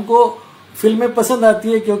 हमको फिल्में पसंद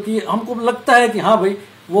आती है क्योंकि हमको लगता है कि हाँ भाई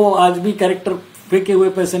वो आज भी कैरेक्टर फेंके हुए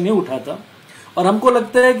पैसे नहीं उठाता, और हमको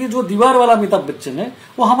लगता है कि जो दीवार वाला अमिताभ बच्चन है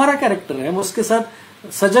वो हमारा कैरेक्टर है, हम उसके साथ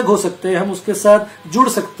सजग हो सकते हैं, हम उसके साथ जुड़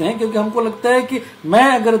सकते हैं, क्योंकि हमको लगता है कि मैं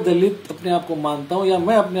अगर दलित अपने आप को मानता हूं, या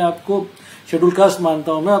मैं अपने आप को शेड्यूल कास्ट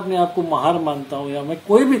मानता हूं, मैं अपने आप को महार मानता हूं, या मैं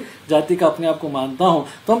कोई भी जाति का अपने आप को मानता हूं,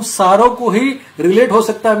 तो हम सारों को ही रिलेट हो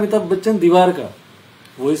सकता है अमिताभ बच्चन दीवार का।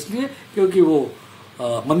 वो इसलिए क्योंकि वो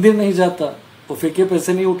मंदिर नहीं जाता, वो फेंके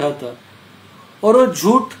पैसे नहीं उठाता, और वो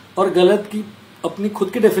झूठ और गलत की अपनी खुद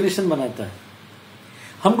की डेफिनेशन बनाता है।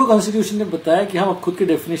 हमको कॉन्स्टिट्यूशन ने बताया कि हम अब खुद की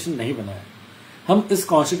डेफिनेशन नहीं बनाए, हम इस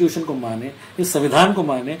कॉन्स्टिट्यूशन को माने, इस संविधान को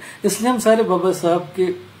माने, इसलिए हम सारे बाबा साहब के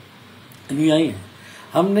अनुयायी हैं।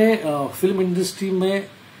 हमने फिल्म इंडस्ट्री में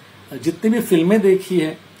जितनी भी फिल्में देखी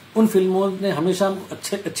है, उन फिल्मों ने हमेशा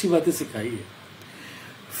हमको अच्छी बातें सिखाई है।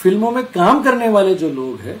 फिल्मों में काम करने वाले जो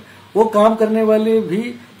लोग हैं, वो काम करने वाले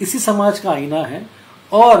भी इसी समाज का आईना है,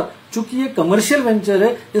 और चूंकि ये कमर्शियल वेंचर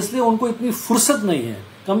है इसलिए उनको इतनी फुर्सत नहीं है,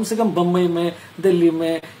 कम से कम बम्बई में, दिल्ली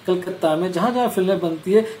में, कलकत्ता में, जहां जहां फिल्में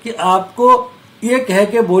बनती है, कि आपको ये कह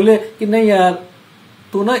के बोले कि नहीं यार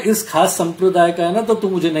तू ना इस खास संप्रदाय का है ना, तो तू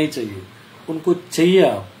मुझे नहीं चाहिए। उनको चाहिए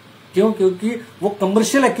आप, क्यों? क्योंकि वो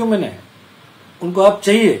कमर्शियल एक्यूमेन है, उनको आप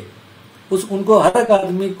चाहिए। उनको हर एक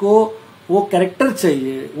आदमी को वो कैरेक्टर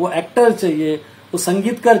चाहिए, वो एक्टर चाहिए, वो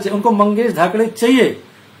संगीतकार चाहिए, उनको मंगेश धाकड़े चाहिए,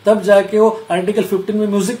 तब जाके वो आर्टिकल 15 में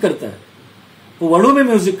म्यूजिक करता है, वो वड़ू में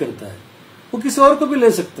म्यूजिक करता है। वो किसी और को भी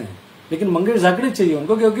ले सकते हैं, लेकिन मंगेश धाकड़े चाहिए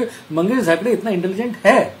उनको, क्योंकि मंगेश धाकड़े इतना इंटेलिजेंट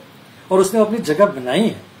है और उसने अपनी जगह बनाई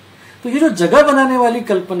है। तो ये जो जगह बनाने वाली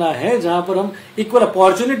कल्पना है, जहां पर हम इक्वल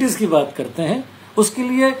अपॉर्चुनिटीज की बात करते हैं, उसके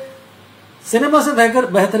लिए सिनेमा से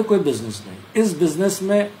बेहतर कोई बिजनेस नहीं। इस बिजनेस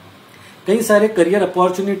में कई सारे करियर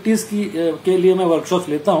अपॉर्चुनिटीज के लिए मैं वर्कशॉप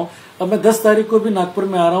लेता हूं। अब मैं 10 तारीख को भी नागपुर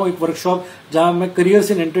में आ रहा हूं, एक वर्कशॉप जहां मैं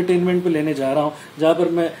करियर्स इन एंटरटेनमेंट पे लेने जा रहा हूं, जहां पर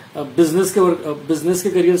मैं बिजनेस के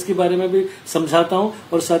करियर्स के बारे में भी समझाता हूं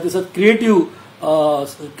और साथ ही साथ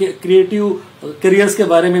क्रिएटिव करियर्स के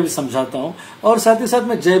बारे में भी समझाता हूं। और साथ ही साथ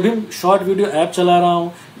मैं जय भीम शॉर्ट वीडियो ऐप चला रहा हूं।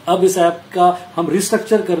 अब इस ऐप का हम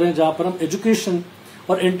रिस्ट्रक्चर कर रहे हैं, जहां पर हम एजुकेशन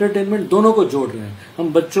और एंटरटेनमेंट दोनों को जोड़ रहे हैं।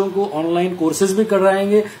 हम बच्चों को ऑनलाइन कोर्सेज भी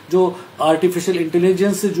कराएंगे जो आर्टिफिशियल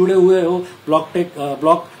इंटेलिजेंस से जुड़े हुए हो,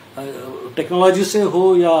 ब्लॉक टेक्नोलॉजी से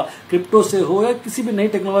हो या क्रिप्टो से हो या किसी भी नई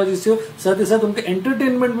टेक्नोलॉजी से हो। साथ ही साथ उनके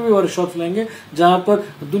एंटरटेनमेंट में भी वर्कशॉप लेंगे, जहां पर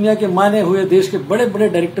दुनिया के माने हुए देश के बड़े बड़े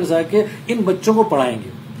डायरेक्टर्स आके इन बच्चों को पढ़ाएंगे।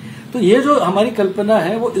 तो ये जो हमारी कल्पना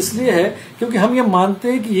है वो इसलिए है क्योंकि हम ये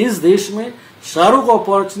मानते हैं कि इस देश में चारों को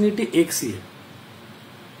अपॉर्चुनिटी एक सी है।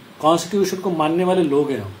 कॉन्स्टिट्यूशन को मानने वाले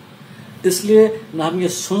लोग हैं हम, इसलिए न हम ये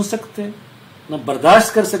सुन सकते न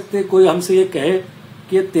बर्दाश्त कर सकते कोई हमसे ये कहे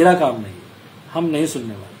कि ये तेरा काम नहीं है। हम नहीं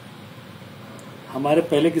सुनने वाले। हमारे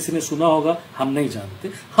पहले किसी ने सुना होगा, हम नहीं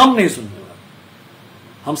जानते, हम नहीं सुनने वाले।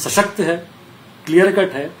 हम सशक्त है, क्लियर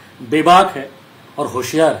कट है, बेबाक है और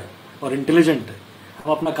होशियार है और इंटेलिजेंट है।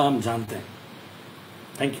 हम अपना काम जानते हैं।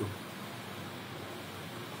 Thank you.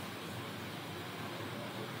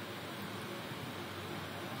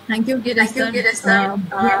 Thank you, Girish sir.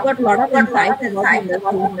 We've got a lot of insights about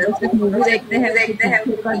industry. Movie देखते हैं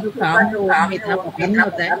उसका जो काम है वो हमें इतना पता नहीं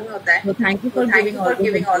होता है. So thank you for giving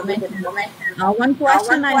all the information. One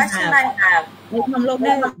question I have. हम लोग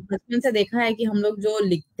ने बचपन से देखा है कि हम लोग जो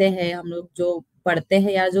लिखते हैं, हम लोग जो पढ़ते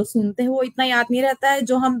हैं या जो सुनते हैं वो इतना याद नहीं रहता है।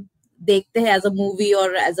 जो हम देखते हैं एज अ मूवी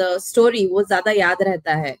और एज अ स्टोरी वो ज्यादा याद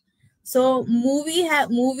रहता है. So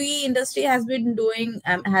movie industry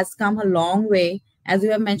has come a long way. As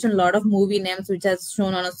you have mentioned, a lot of movie names which has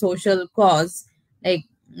shown on a social cause, like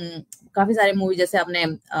काफी सारे movie जैसे आपने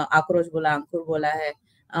आक्रोश बोला, अंकुर बोला है,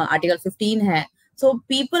 आर्टिकल 15 है. So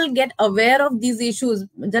people get aware of these issues.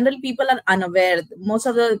 Generally people are unaware. Most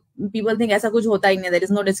of the people think ऐसा कुछ होता ही नहीं, there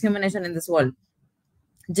is no discrimination in this world.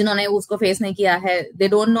 जिन्होंने उसको फेस नहीं किया है,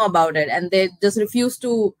 they don't know about it and they just refuse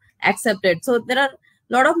to accept it. So there are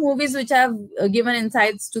lot of movies which have given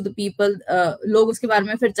insights to the people. लोग उसके बारे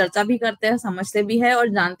में फिर चर्चा भी करते हैं, समझते भी है और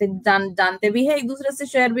जानते भी है, एक दूसरे से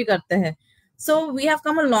शेयर भी करते हैं. So we have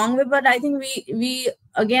come a long way, but I think we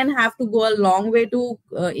again have to go a long way to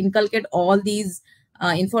inculcate all these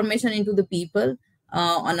information into the people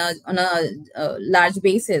on a large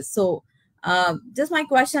basis. So just my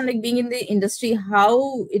question, like being in the industry,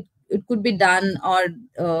 how it could be done,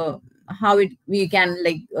 or how we can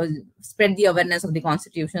like spread the awareness of the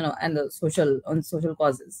constitution and the social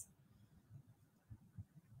causes.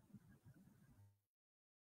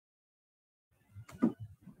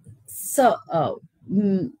 So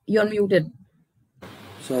you're muted.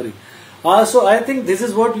 Sorry. So I think this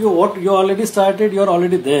is what you already started. You're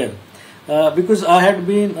already there. Because I had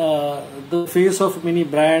been the face of many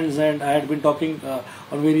brands and I had been talking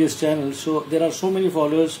on various channels. So there are so many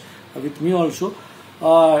followers with me also.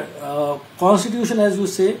 Constitution, as you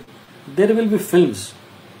say, there will be films.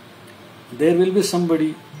 There will be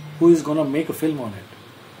somebody who is going to make a film on it.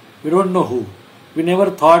 We don't know who. We never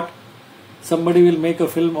thought somebody will make a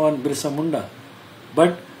film on Birsa Munda.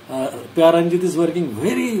 But P.R. Ranjit is working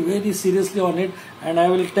very, very seriously on it. And I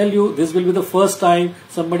will tell you, this will be the first time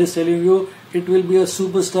somebody is telling you it will be a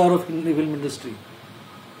superstar of Hindi film industry.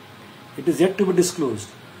 It is yet to be disclosed.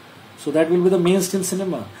 So that will be the mainstream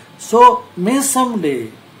cinema. So may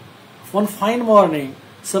someday, one fine morning,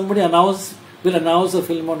 somebody will announce a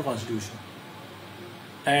film on Constitution,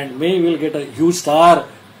 and may we'll get a huge star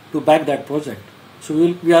to back that project. So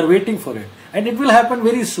we are waiting for it, and it will happen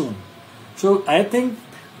very soon. So I think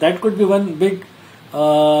that could be one big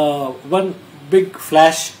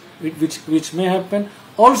flash which may happen.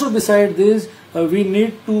 Also, beside this, we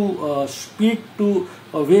need to speak to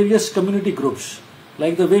various community groups.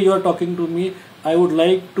 Like the way you are talking to me, I would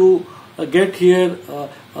like to get here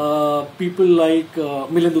people like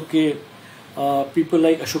Milenduke, people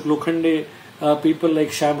like Ashok Lokhande, people like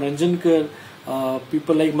Shyam Ranjankar,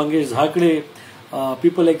 people like Mangesh Dhakde,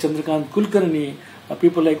 people like Chandrakant Kulkarni,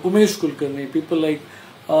 people like Umesh Kulkarni, people like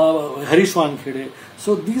Harish Wankhede.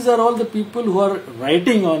 So these are all the people who are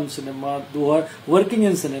writing on cinema, who are working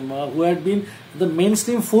in cinema, who had been the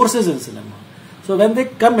mainstream forces in cinema. So when they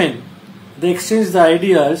come in, they exchange the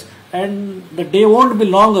ideas, and the day won't be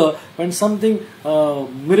longer when something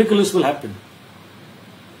miraculous will happen.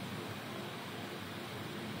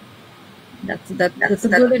 That's a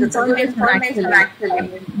good information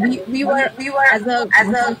actually. We were as a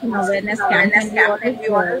constitution awareness campaign, we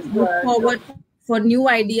always look forward for new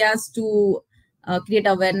ideas to create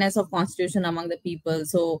awareness of constitution among the people.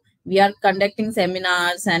 So we are conducting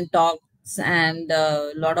seminars and talks and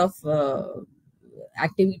a lot of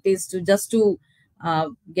activities to just to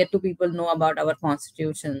get to people know about our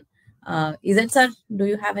constitution. Is it, sir? Do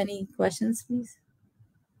you have any questions, please?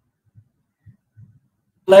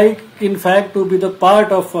 Like, in fact, to be the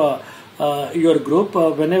part of your group.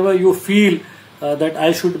 Whenever you feel that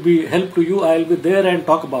I should be help to you, I'll be there and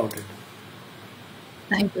talk about it.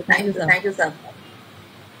 Thank you, sir. Thank you, sir.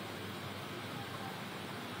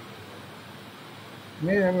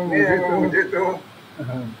 मुझे तो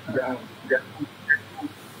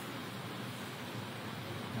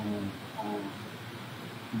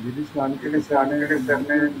Girish Wankhede sir ने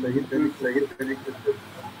सही तरीके से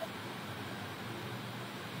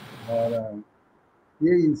और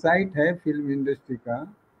ये insight है film industry का।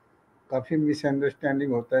 काफ़ी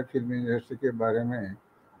मिसअंडरस्टैंडिंग होता है फिल्म इंडस्ट्री के बारे में,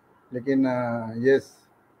 लेकिन यस,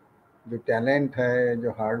 जो टैलेंट है, जो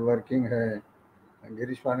हार्ड वर्किंग है,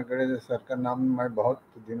 गिरीश वानखेड़े सर का नाम मैं बहुत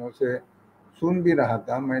दिनों से सुन भी रहा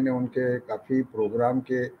था। मैंने उनके काफ़ी प्रोग्राम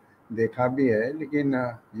के देखा भी है, लेकिन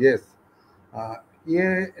यस, ये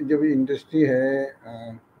जो भी इंडस्ट्री है,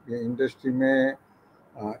 ये इंडस्ट्री में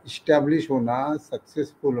इस्टेब्लिश होना,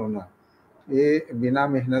 सक्सेसफुल होना, ये बिना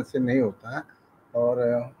मेहनत से नहीं होता। और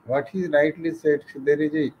what he rightly said, there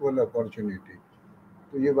is equal opportunity.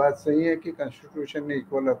 तो ये बात सही है कि कॉन्स्टिट्यूशन ने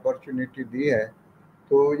इक्वल अपॉर्चुनिटी दी है,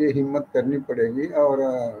 तो ये हिम्मत करनी पड़ेगी। और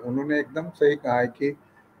उन्होंने एकदम सही कहा है कि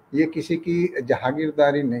ये किसी की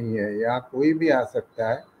जहागीरदारी नहीं है, यहाँ कोई भी आ सकता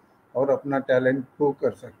है और अपना टैलेंट प्रूव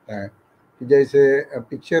कर सकता है। कि जैसे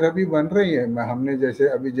पिक्चर अभी बन रही है, हमने जैसे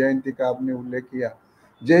अभी जयंती का आपने उल्लेख किया,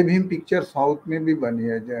 जय भीम पिक्चर साउथ में भी बनी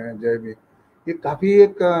है, जय भीम। ये काफ़ी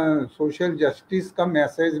एक सोशल जस्टिस का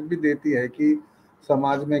मैसेज भी देती है कि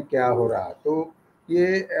समाज में क्या हो रहा। तो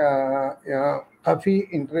ये काफ़ी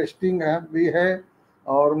इंटरेस्टिंग भी है।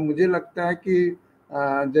 और मुझे लगता है कि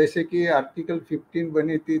जैसे कि आर्टिकल 15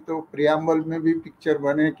 बनी थी, तो प्रियम्बल में भी पिक्चर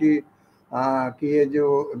बने कि ये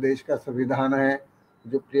जो देश का संविधान है,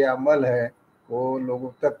 जो प्रियम्बल है, वो लोगों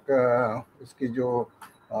तक उसकी जो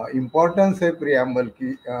इम्पोर्टेंस है प्रियम्बल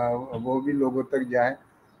की, वो भी लोगों तक जाए।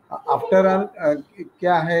 आफ्टर ऑल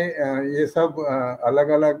क्या है, ये सब अलग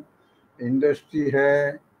अलग इंडस्ट्री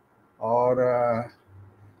है। और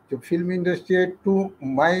जो फिल्म इंडस्ट्री है, टू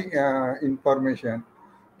माय इंफॉर्मेशन,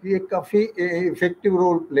 ये काफ़ी इफेक्टिव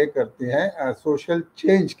रोल प्ले करती है सोशल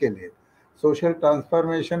चेंज के लिए, सोशल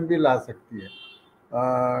ट्रांसफॉर्मेशन भी ला सकती है।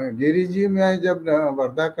 गिरी जी, मैं जब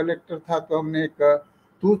वर्धा कलेक्टर था तो हमने एक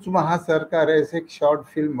तूच महा सरकार ऐसे एक शॉर्ट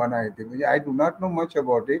फिल्म बनाई थी। मुझे I do not know much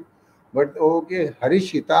about it, but वो कि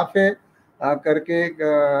हरीश हिताफे करके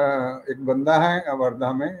एक बंदा है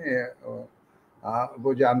वर्धा में,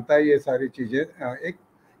 वो जानता है ये सारी चीज़ें। एक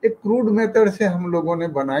क्रूड मेथड से हम लोगों ने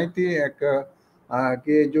बनाई थी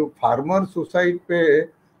कि जो फार्मर सुसाइड पे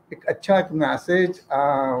एक अच्छा message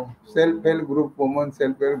self help group, women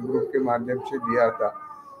self help group के माध्यम से दिया था।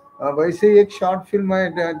 वैसे एक शॉर्ट फिल्म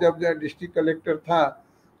है, जब डिस्ट्रिक्ट कलेक्टर था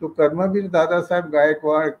तो कर्मवीर दादा साहब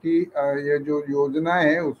गायकवाड़ की ये जो योजना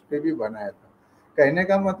है उस पर भी बनाया था। कहने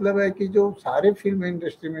का मतलब है कि जो सारे फिल्म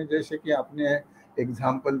इंडस्ट्री में, जैसे कि आपने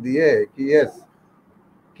एग्जाम्पल दिए है कि यस,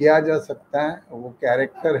 किया जा सकता है। वो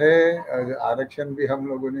कैरेक्टर है, आरक्षण भी हम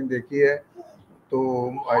लोगों ने देखी है, तो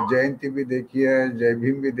जयंती भी देखी है, जय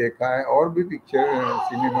भीम भी देखा है, और भी पिक्चर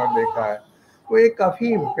सिनेमा देखा है। वो ये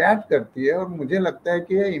काफ़ी इम्पैक्ट करती है। और मुझे लगता है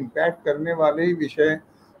कि ये इम्पैक्ट करने वाले ही विषय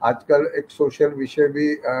आजकल एक सोशल विषय भी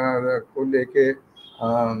को लेके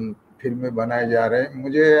फिल्में बनाए जा रहे हैं।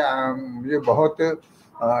 मुझे बहुत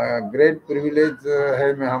ग्रेट प्रिविलेज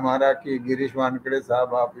है मैं हमारा कि गिरीश वानखेड़े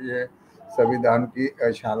साहब, आप ये संविधान की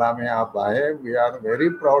शाला में आप आए। We are very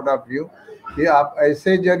proud of you कि आप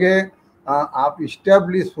ऐसे जगह आप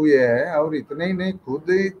इस्टेब्लिश हुए हैं। और इतने ही नहीं, खुद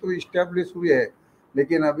ही तो इस्टेब्लिश हुए हैं,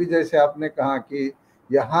 लेकिन अभी जैसे आपने कहा कि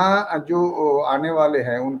यहाँ जो आने वाले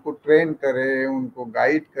हैं उनको ट्रेन करे, उनको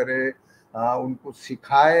गाइड करे, उनको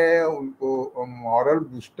सिखाए, उनको मॉरल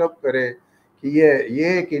बूस्टअप करे कि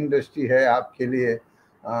ये एक इंडस्ट्री है आपके लिए,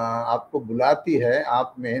 आपको बुलाती है,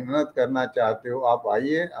 आप मेहनत करना चाहते हो, आप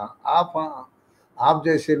आइए। आप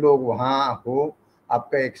जैसे लोग वहाँ हो,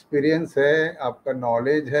 आपका एक्सपीरियंस है, आपका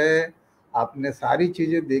नॉलेज है, आपने सारी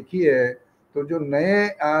चीज़ें देखी है। तो जो नए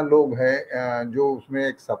लोग हैं जो उसमें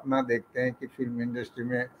एक सपना देखते हैं कि फिल्म इंडस्ट्री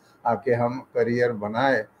में आके हम करियर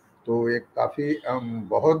बनाए, तो एक काफ़ी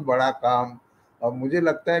बहुत बड़ा काम। और मुझे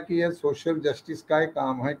लगता है कि यह सोशल जस्टिस का ही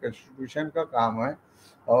काम है, कॉन्स्टिट्यूशन का काम है।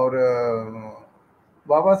 और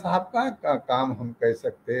बाबा साहब का काम हम कह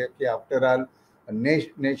सकते हैं कि आफ्टर ऑल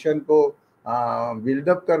नेशन को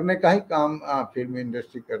बिल्डअप करने का ही काम फिल्म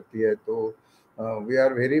इंडस्ट्री करती है। तो we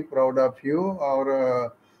are very proud of you. और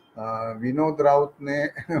विनोद राउत ने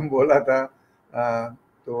बोला था,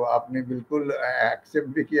 तो आपने बिल्कुल एक्सेप्ट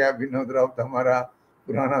भी किया। विनोद राउत हमारा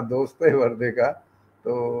पुराना दोस्त है वर्धे का,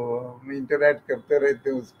 तो हम इंटरेक्ट करते रहते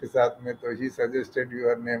हैं उसके साथ में। तो ही सजेस्टेड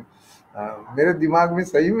यूर नेम। मेरे दिमाग में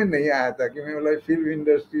सही में नहीं आया था कि मैं बोला film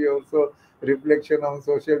industry also reflection on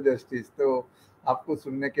social justice. तो आपको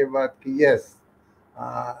सुनने के बाद कि यस,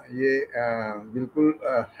 ये बिल्कुल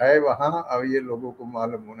है वहाँ, और ये लोगों को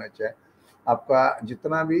मालूम होना चाहिए। आपका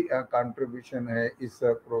जितना भी कंट्रीब्यूशन है इस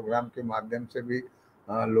प्रोग्राम के माध्यम से भी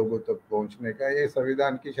लोगों तक पहुंचने का, ये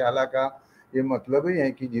संविधान की शाला का ये मतलब ही है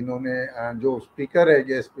कि जिन्होंने जो स्पीकर है,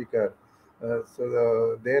 guest speaker,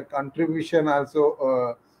 so their contribution also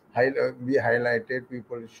be highlighted.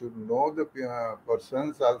 People should know the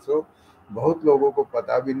persons also. बहुत लोगों को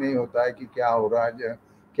पता भी नहीं होता है कि क्या हो रहा है,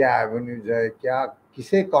 क्या एवेन्यूज है, क्या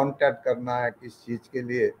किसे कांटेक्ट करना है किस चीज़ के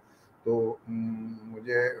लिए। तो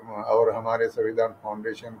मुझे और हमारे संविधान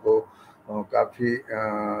फाउंडेशन को काफ़ी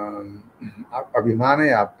अभिमान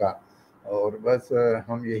है आपका। और बस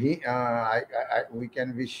हम यही we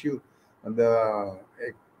can wish you the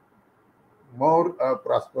more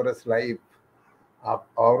prosperous life. आप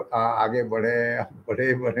और आगे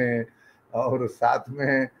बढ़े बढ़े। और साथ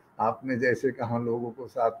में आपने जैसे कहा लोगों को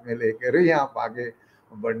साथ में लेकर ही आप आगे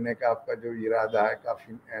बढ़ने का आपका जो इरादा है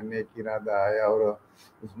काफ़ी नेक इरादा है, और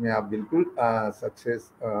उसमें आप बिल्कुल सक्सेस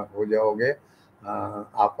हो जाओगे।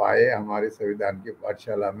 आप आए हमारे संविधान की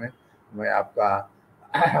पाठशाला में, मैं आपका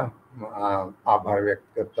आभार व्यक्त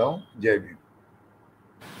करता हूँ। जय भीम।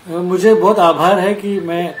 मुझे बहुत आभार है कि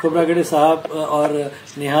मैं खोब्रागड़े साहब और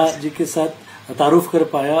नेहा जी के साथ तारुफ कर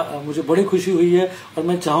पाया। मुझे बड़ी खुशी हुई है, और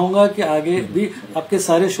मैं चाहूंगा कि आगे भी आपके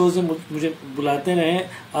सारे शोज में मुझे बुलाते रहें।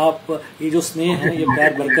 आप ये जो स्नेह है, ये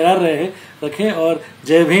प्यार बरकरार रखें। और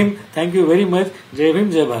जय Bhim. Thank you very much. जय भीम,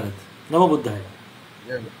 जय भारत। नमो बुद्धाय।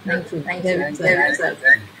 Thank you sir.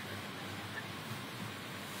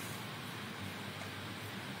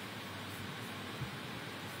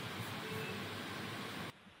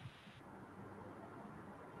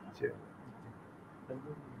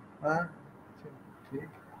 हाँ ठीक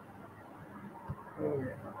हो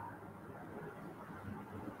गया।